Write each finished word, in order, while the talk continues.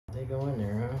go in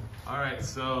there, huh? All right,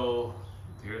 so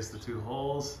here's the two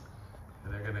holes,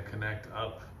 and they're gonna connect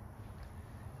up,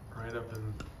 right up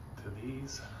into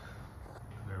these.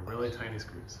 And they're really tiny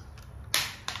screws.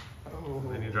 Oh.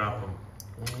 And then you drop them.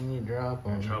 And you drop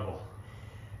them. In trouble.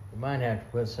 You might have to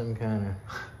put some kind of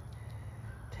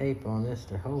tape on this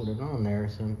to hold it on there or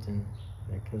something,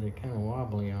 because it's kind of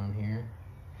wobbly on here.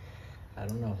 I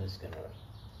don't know if it's gonna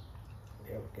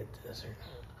be able to get this or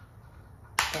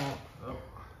not. Oh.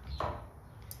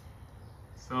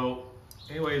 So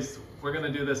anyways, we're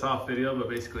gonna do this off video, but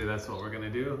basically that's what we're gonna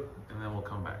do, and then we'll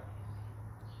come back.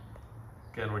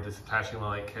 Again, we're just attaching the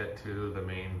light kit to the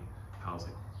main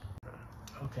housing.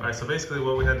 Okay. All right, so basically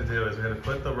what we had to do is we had to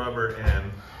put the rubber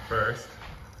in first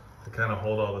to kind of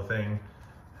hold all the thing,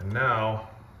 and now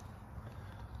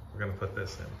we're gonna put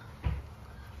this in.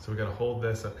 So we're gonna hold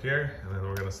this up here, and then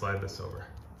we're gonna slide this over.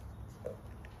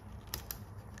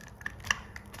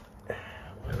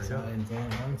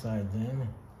 One side then.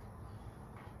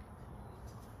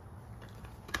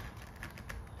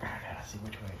 I gotta see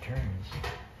which way it turns.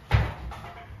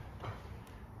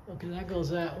 Okay, that goes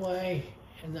that way,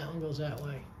 and that one goes that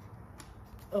way.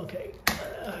 Okay.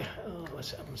 Oh,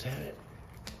 something's had it.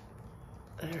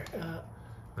 There.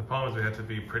 The problem is we have to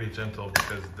be pretty gentle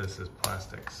because this is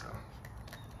plastic, so.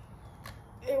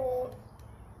 It won't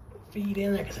feed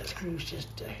in there because that screw's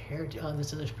just a hair. Oh,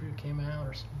 this other screw came out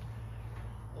or something.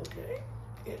 Okay.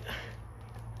 Yeah.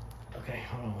 Okay,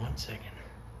 hold on 1 second.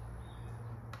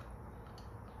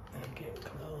 I'm getting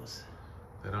close.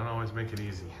 They don't always make it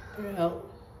easy. Well,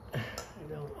 I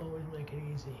don't always make it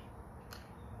easy.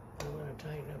 I'm going to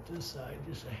tighten up this side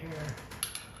just a hair,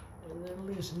 and then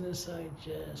loosen this side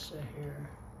just a hair.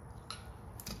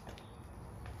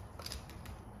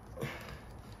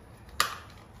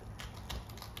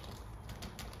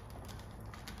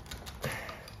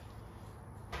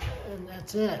 And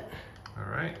that's it. All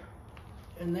right.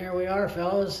 And there we are,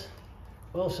 fellas.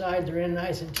 Both sides are in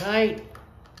nice and tight,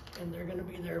 and they're going to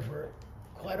be there for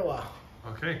quite a while.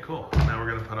 Okay, cool. Now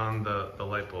we're gonna put on the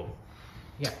light bulb.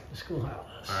 Yeah, the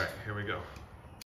schoolhouse. All right, here we go.